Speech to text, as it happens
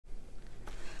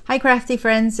Hi Crafty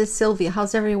Friends, it's Sylvia.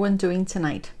 How's everyone doing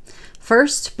tonight?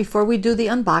 First, before we do the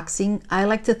unboxing, I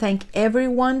like to thank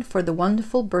everyone for the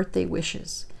wonderful birthday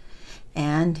wishes.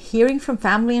 And hearing from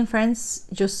family and friends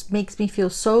just makes me feel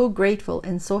so grateful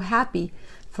and so happy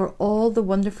for all the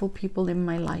wonderful people in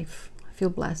my life. I feel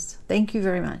blessed. Thank you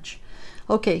very much.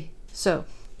 Okay, so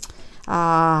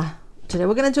today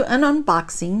we're going to do an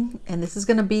unboxing, and this is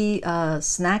going to be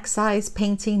snack size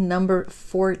painting number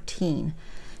 14.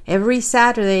 Every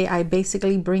Saturday, I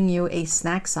basically bring you a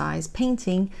snack size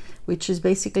painting, which is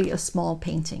basically a small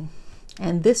painting.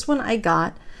 And this one I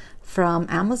got from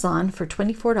Amazon for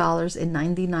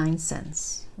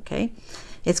 $24.99. Okay,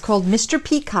 it's called Mr.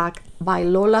 Peacock by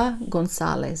Lola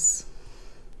Gonzalez.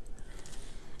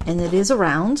 And it is a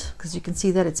round, because you can see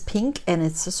that it's pink and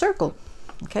it's a circle.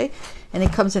 Okay, and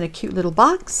it comes in a cute little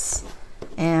box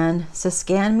and says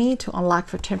scan me to unlock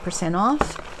for 10%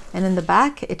 off. And in the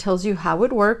back it tells you how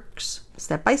it works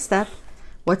step by step,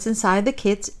 what's inside the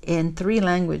kit in 3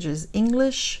 languages: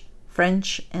 English,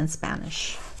 French, and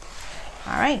Spanish.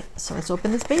 All right, so let's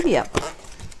open this baby up.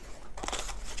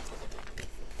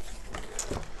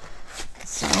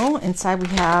 So inside we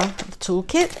have the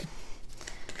toolkit,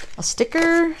 a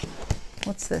sticker.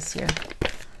 What's this here?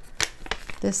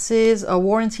 This is a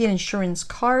warranty and insurance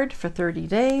card for 30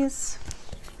 days.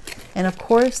 And of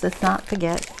course, let's not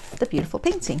forget the beautiful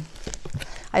painting.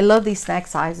 I love these snack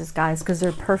sizes, guys, because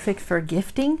they're perfect for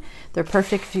gifting. They're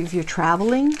perfect if you're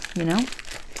traveling, you know.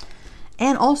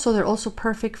 And also, they're also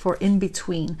perfect for in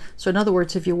between. So in other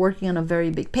words, if you're working on a very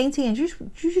big painting and you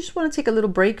just want to take a little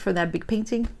break from that big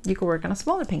painting, you can work on a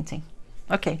smaller painting.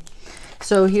 Okay,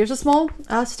 so here's a small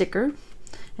sticker.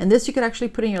 And this you could actually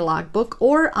put in your logbook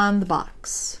or on the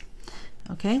box.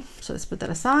 Okay, so let's put that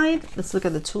aside. Let's look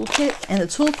at the toolkit. And the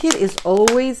toolkit is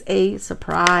always a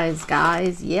surprise,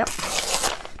 guys. Yep,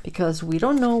 because we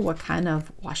don't know what kind of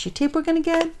washi tape we're gonna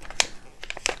get.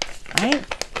 All right,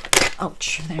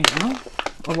 ouch, there you go.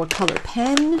 Or what color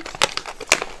pen.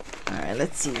 All right,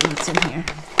 let's see what's in here.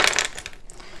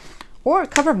 Or a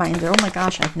cover minder. Oh my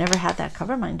gosh, I've never had that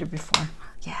cover minder before.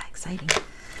 Yeah, exciting.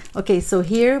 Okay, so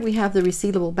here we have the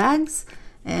resealable bags,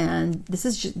 and this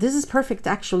is perfect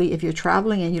actually if you're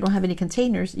traveling and you don't have any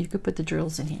containers. You could put the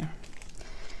drills in here.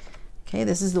 Okay,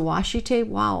 this is the washi tape.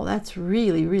 Wow, that's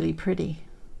really, really pretty.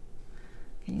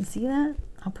 Can you see that?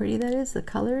 How pretty that is, the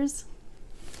colors.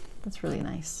 That's really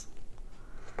nice.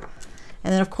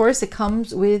 And then of course it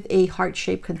comes with a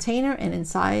heart-shaped container, and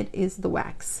inside is the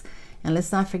wax. And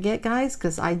let's not forget, guys,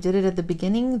 because I did it at the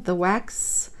beginning, the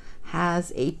wax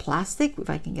has a plastic, if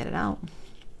I can get it out,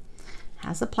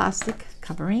 has a plastic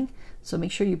covering. So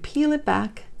make sure you peel it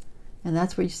back, and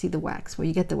that's where you see the wax, where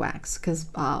you get the wax. Because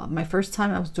my first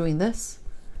time I was doing this, I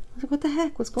was like, what the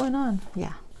heck, what's going on?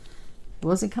 Yeah, it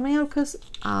wasn't coming out because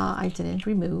I didn't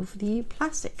remove the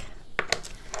plastic.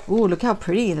 Ooh, look how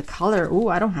pretty the color. Ooh,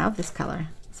 I don't have this color.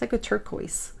 It's like a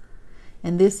turquoise.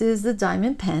 And this is the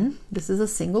diamond pen. This is a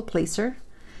single placer,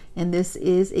 and this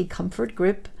is a comfort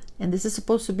grip. And this is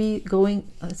supposed to be going,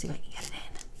 let's see if I can get it in.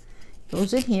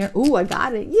 Goes in here. Ooh, I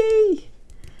got it. Yay!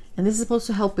 And this is supposed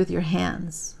to help with your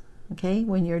hands, okay,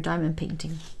 when you're diamond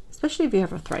painting, especially if you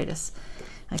have arthritis.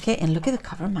 Okay, and look at the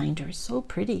cover minder. It's so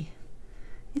pretty.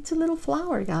 It's a little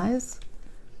flower, guys.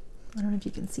 I don't know if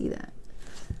you can see that.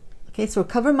 Okay, so a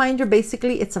cover minder,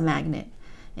 basically, it's a magnet.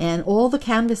 And all the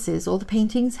canvases, all the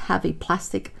paintings have a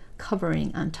plastic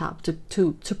covering on top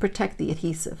to protect the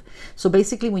adhesive. So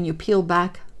basically, when you peel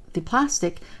back the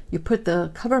plastic, you put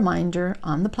the cover minder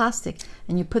on the plastic,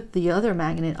 and you put the other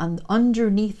magnet on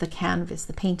underneath the canvas,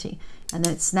 the painting, and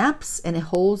then it snaps and it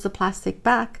holds the plastic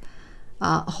back,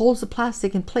 holds the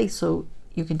plastic in place so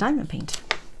you can diamond paint.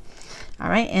 All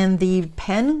right, and the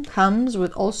pen comes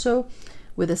with also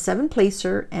with a 7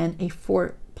 placer and a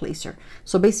 4 placer.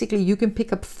 So basically you can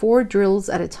pick up 4 drills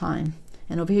at a time,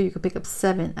 and over here you can pick up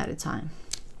 7 at a time.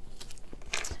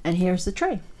 And here's the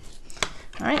tray.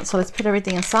 All right, so let's put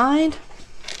everything aside.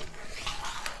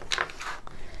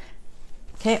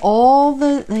 Okay, all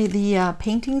the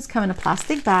paintings come in a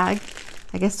plastic bag,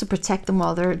 I guess to protect them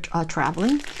while they're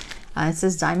traveling. It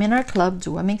says Diamond Art Club,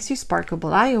 do what makes you sparkle,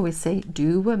 but I always say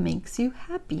do what makes you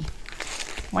happy.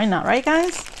 Why not, right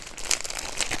guys?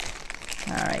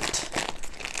 All right.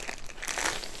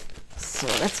 So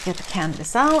let's get the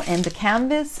canvas out, and the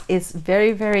canvas is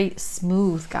very, very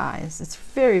smooth, guys. It's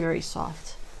very, very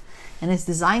soft. And it's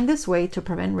designed this way to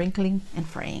prevent wrinkling and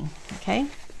fraying, okay?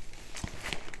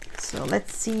 So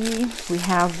let's see, we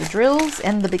have the drills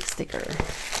and the big sticker.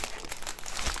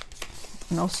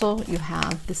 And also you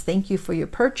have this thank you for your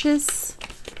purchase,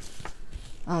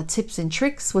 tips and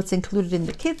tricks, what's included in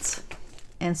the kit.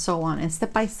 and so on, and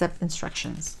step-by-step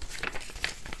instructions.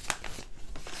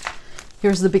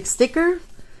 Here's the big sticker.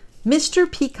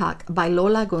 Mr. Peacock by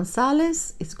Lola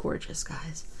Gonzalez. It's gorgeous,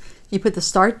 guys. You put the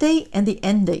start date and the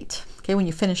end date, okay, when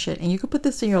you finish it. And you can put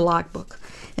this in your logbook.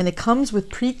 And it comes with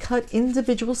pre-cut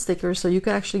individual stickers, so you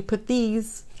can actually put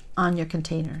these on your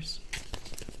containers.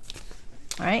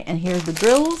 All right, and here's the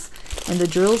drills. And the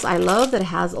drills, I love that it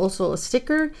has also a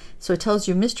sticker. So it tells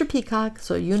you Mr. Peacock,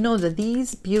 so you know that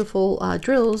these beautiful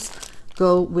drills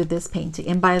go with this painting.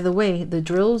 And by the way, the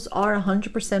drills are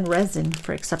 100% resin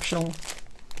for exceptional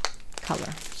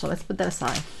color. So let's put that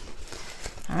aside.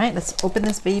 All right, let's open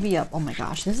this baby up. Oh my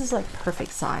gosh, this is like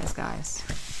perfect size, guys.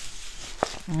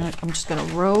 All right, I'm just gonna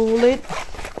roll it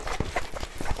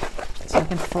so I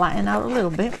can flatten out a little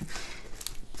bit.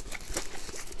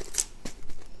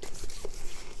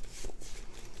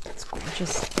 It's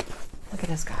gorgeous. Look at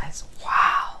this, guys.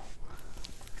 Wow.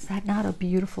 Is that not a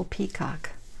beautiful peacock?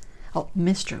 Oh,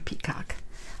 Mr. Peacock.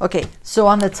 Okay, so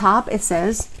on the top it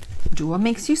says, "Do What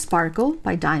Makes You Sparkle"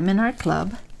 by Diamond Art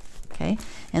Club. Okay,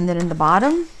 and then in the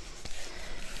bottom,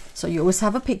 so you always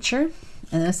have a picture,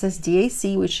 and then it says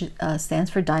DAC, which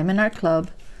stands for Diamond Art Club.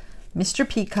 Mr.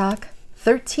 Peacock,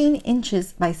 13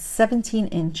 inches by 17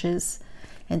 inches,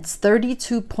 and it's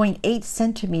 32.8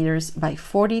 centimeters by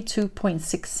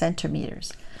 42.6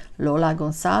 centimeters. Lola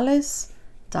Gonzalez,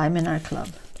 Diamond Art Club.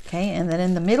 Okay, and then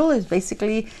in the middle is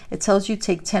basically, it tells you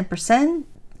take 10%.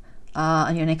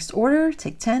 On your next order,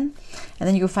 take 10, and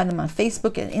then you can find them on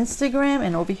Facebook and Instagram.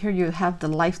 And over here you have the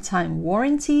lifetime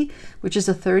warranty, which is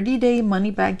a 30-day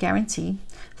money-back guarantee,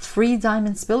 free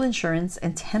diamond spill insurance,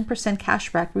 and 10%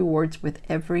 cashback rewards with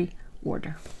every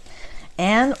order.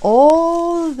 And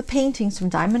all the paintings from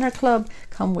Diamond Art Club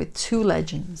come with 2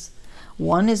 legends.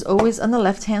 One is always on the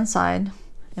left-hand side,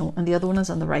 and the other one is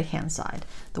on the right-hand side.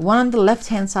 The one on the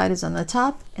left-hand side is on the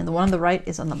top, and the one on the right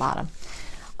is on the bottom.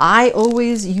 I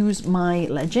always use my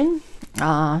legend.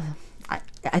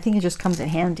 I think it just comes in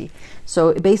handy. So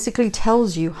it basically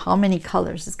tells you how many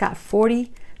colors. It's got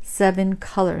 47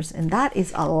 colors, and that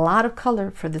is a lot of color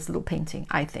for this little painting,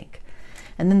 I think.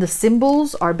 And then the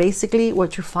symbols are basically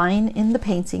what you find in the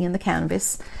painting, in the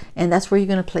canvas, and that's where you're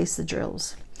going to place the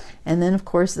drills. And then of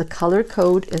course the color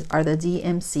code are the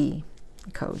DMC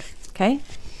code. Okay,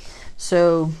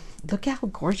 so look at how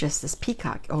gorgeous this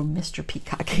peacock, or Mr.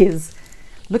 Peacock, is.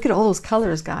 Look at all those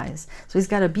colors, guys. So he's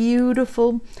got a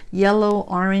beautiful yellow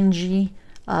orangey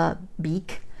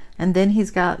beak, and then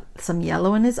he's got some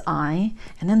yellow in his eye,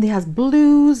 and then he has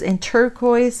blues and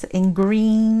turquoise and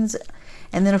greens,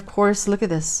 and then of course look at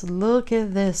this. Look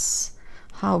at this,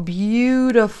 how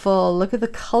beautiful. Look at the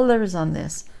colors on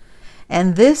this.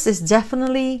 And this is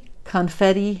definitely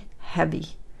confetti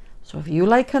heavy. So if you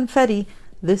like confetti,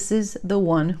 this is the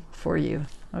one for you.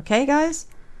 Okay, guys?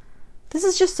 This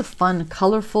is just a fun,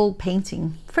 colorful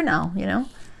painting for now, you know.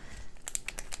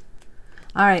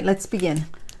 All right, let's begin.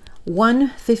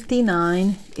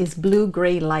 159 is Blue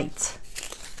Gray Light.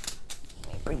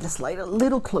 Let me bring this light a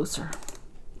little closer.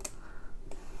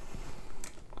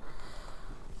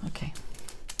 Okay,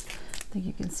 I think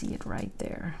you can see it right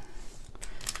there.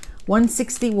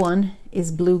 161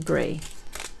 is Blue Gray.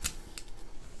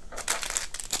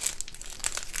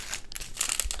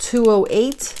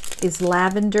 208 is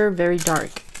Lavender Very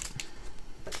Dark.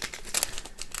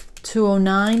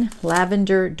 209,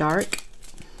 Lavender Dark.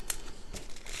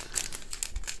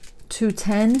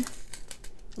 210,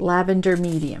 Lavender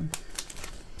Medium.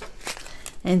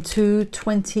 And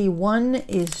 221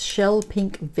 is Shell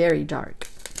Pink Very Dark.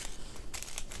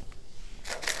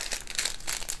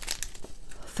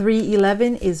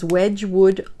 311 is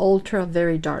Wedgwood Ultra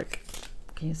Very Dark.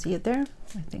 Can you see it there?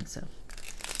 I think so.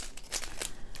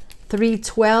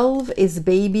 312 is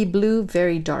Baby Blue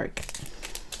Very Dark.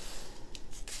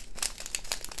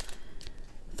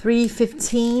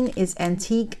 315 is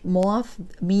Antique Mauve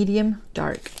Medium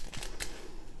Dark.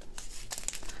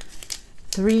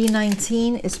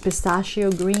 319 is Pistachio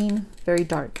Green Very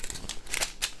Dark.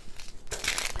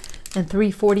 And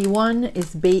 341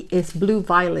 is Blue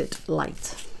Violet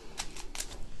Light.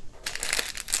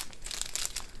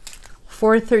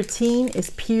 413 is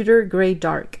Pewter Gray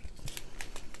Dark.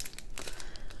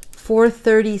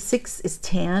 436 is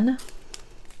Tan,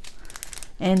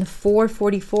 and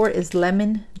 444 is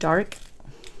Lemon Dark.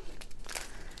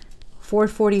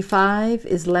 445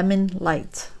 is Lemon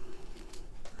Light,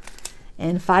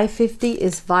 and 550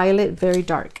 is Violet Very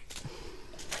Dark.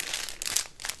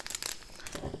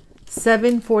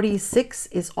 746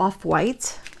 is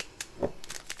Off-White.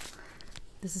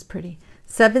 This is pretty.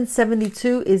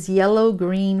 772 is Yellow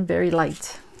Green Very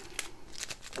Light.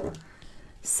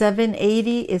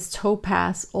 780 is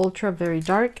Topaz Ultra Very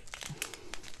Dark.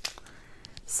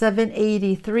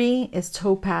 783 is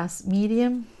Topaz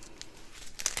Medium.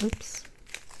 Oops.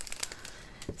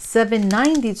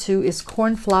 792 is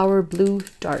Cornflower Blue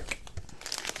Dark.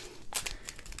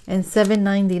 And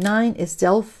 799 is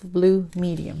Delft Blue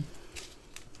Medium.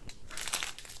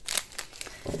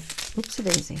 Oopsie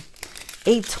daisy.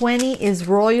 820 is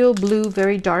Royal Blue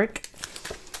Very Dark.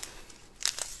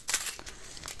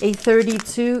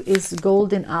 832 is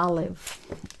Golden Olive.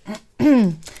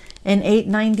 And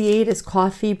 898 is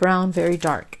Coffee Brown Very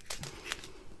Dark.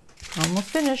 Almost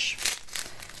finished.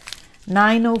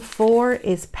 904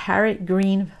 is Parrot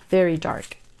Green Very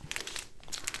Dark.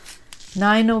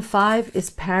 905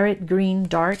 is Parrot Green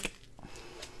Dark.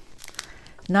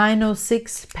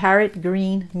 906 Parrot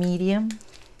Green Medium.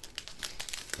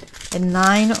 And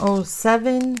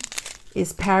 907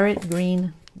 is Parrot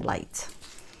Green Light.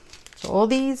 So all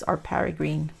these are Parrot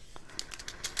Green.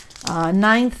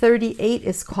 938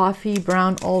 is Coffee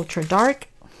Brown Ultra Dark.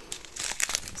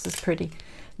 This is pretty.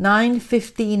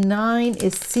 959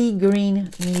 is Sea Green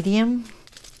Medium.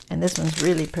 And this one's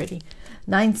really pretty.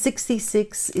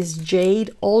 966 is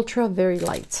Jade Ultra Very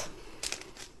Light.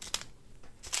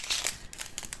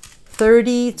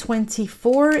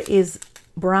 3024 is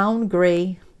Brown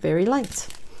Gray Very Light.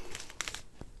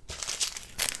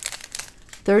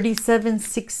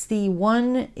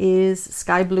 3761 is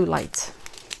Sky Blue Light.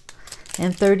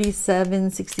 And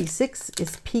 3766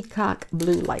 is Peacock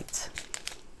Blue Light.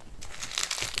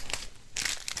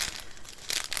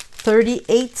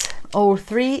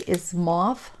 3803 is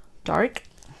Mauve Dark.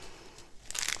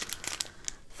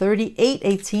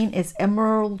 3818 is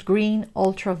Emerald Green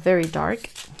Ultra Very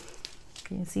Dark.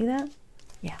 Can you see that?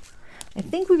 Yeah. I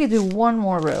think we could do one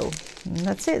more row. And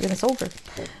that's it, then it's over.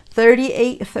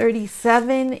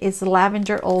 3837 is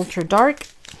Lavender Ultra Dark.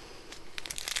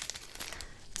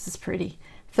 This is pretty.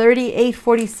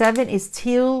 3847 is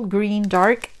Teal Green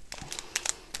Dark.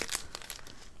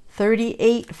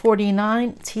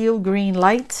 3849 Teal Green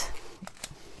Light.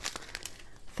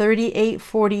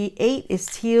 3848 is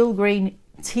Teal Green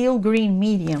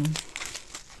Medium.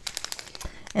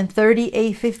 And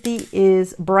 3850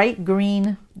 is Bright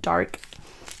Green Dark.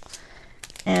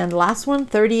 And last one,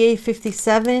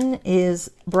 3857 is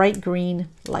Bright Green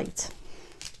Light.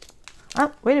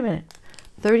 Oh, wait a minute.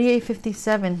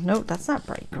 3857. No, that's not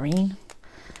bright green.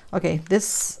 Okay,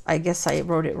 this, I guess I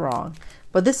wrote it wrong.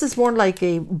 But this is more like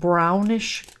a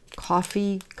brownish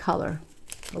coffee color.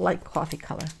 A light coffee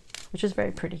color, which is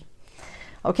very pretty.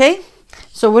 Okay,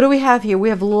 so what do we have here? We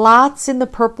have lots in the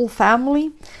purple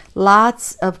family.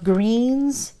 Lots of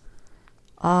greens.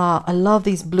 I love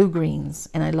these blue greens,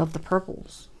 and I love the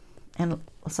purples and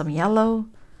some yellow.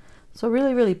 So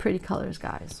really, really pretty colors,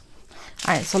 guys.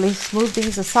 All right, so let's move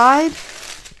these aside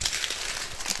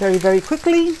very, very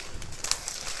quickly.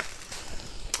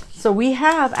 So we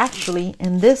have actually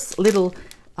in this little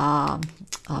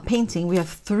painting, we have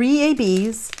 3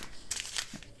 ABs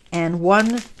and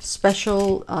 1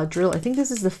 special drill. I think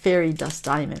this is the Fairy Dust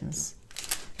Diamonds.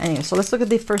 Anyway, so let's look at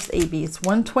the first AB. It's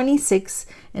 126,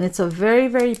 and it's a very,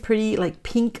 very pretty, like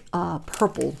pink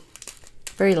purple.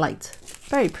 Very light.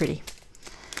 Very pretty.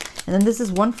 And then this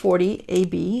is 140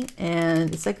 AB,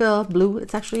 and it's like a blue.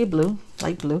 It's actually a blue,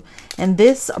 light blue. And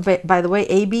this, by the way,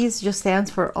 ABs just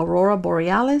stands for Aurora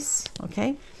Borealis,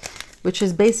 okay? Which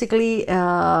is basically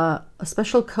a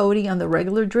special coating on the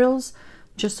regular drills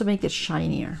just to make it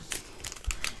shinier.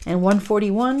 And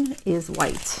 141 is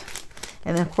white.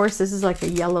 And then of course this is like a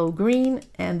yellow green,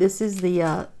 and this is the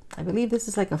I believe this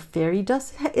is like a fairy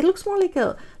dust. It looks more like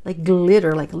a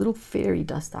glitter, like a little fairy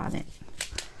dust on it.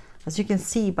 As you can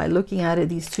see by looking at it,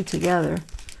 these two together,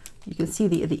 you can see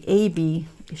the AB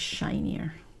is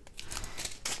shinier.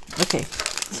 Okay,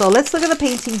 so let's look at the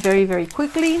painting very, very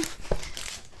quickly,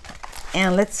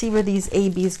 and let's see where these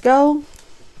ABs go.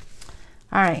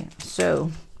 All right,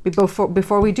 so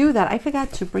before we do that, I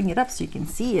forgot to bring it up so you can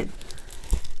see it.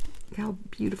 Look how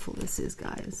beautiful this is,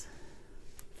 guys.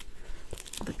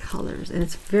 The colors, and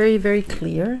it's very, very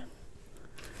clear.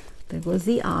 There goes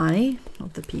the eye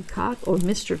of the peacock, or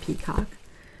Mr. Peacock.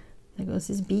 There goes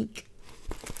his beak,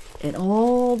 and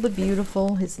all the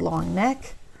beautiful, his long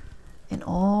neck, and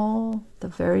all the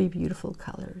very beautiful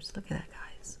colors. Look at that,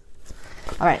 guys.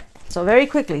 All right, so very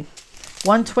quickly,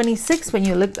 126, when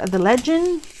you look at the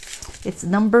legend, it's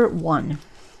number 1.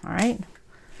 All right,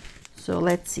 so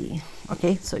let's see.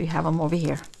 Okay, so you have them over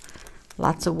here.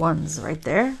 Lots of ones right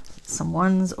there. Some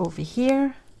ones over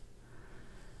here.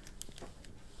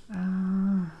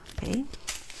 Okay,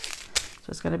 so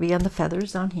it's going to be on the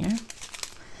feathers down here.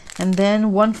 And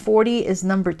then 140 is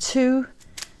number 2.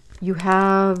 You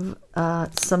have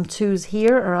some 2s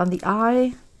here around the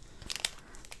eye.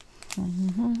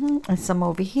 And some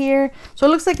over here. So it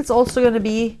looks like it's also going to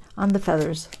be on the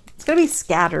feathers. It's going to be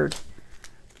scattered.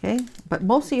 Okay, but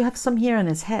mostly you have some here on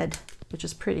his head, which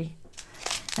is pretty.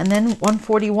 And then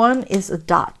 141 is a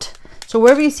dot. So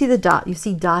wherever you see the dot, you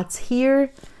see dots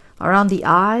here around the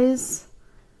eyes.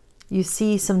 You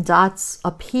see some dots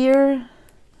up here.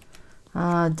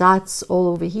 Dots all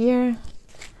over here.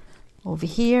 Over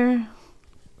here.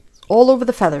 All over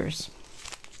the feathers.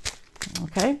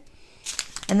 Okay.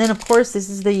 And then, of course, this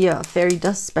is the fairy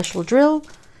dust special drill.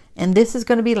 And this is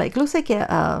going to be like, looks like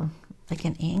an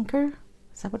anchor.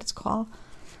 Is that what it's called?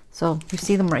 So you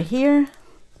see them right here.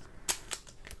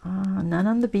 None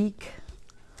on the beak.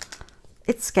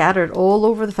 It's scattered all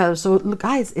over the feathers. So look,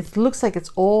 guys, it looks like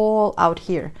it's all out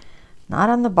here. Not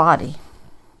on the body.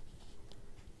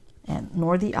 And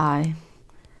nor the eye.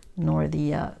 Nor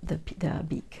the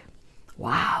beak.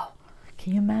 Wow.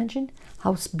 Can you imagine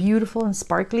how beautiful and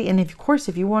sparkly? And of course,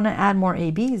 if you want to add more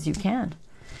ABs, you can.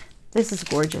 This is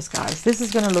gorgeous, guys. This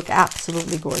is going to look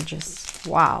absolutely gorgeous.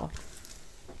 Wow.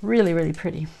 Really, really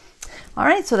pretty. All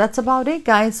right, so that's about it,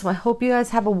 guys. So I hope you guys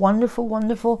have a wonderful,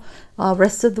 wonderful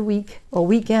rest of the week or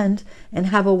weekend, and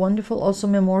have a wonderful also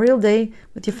Memorial Day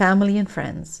with your family and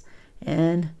friends.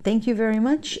 And thank you very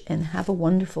much, and have a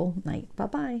wonderful night.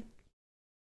 Bye-bye.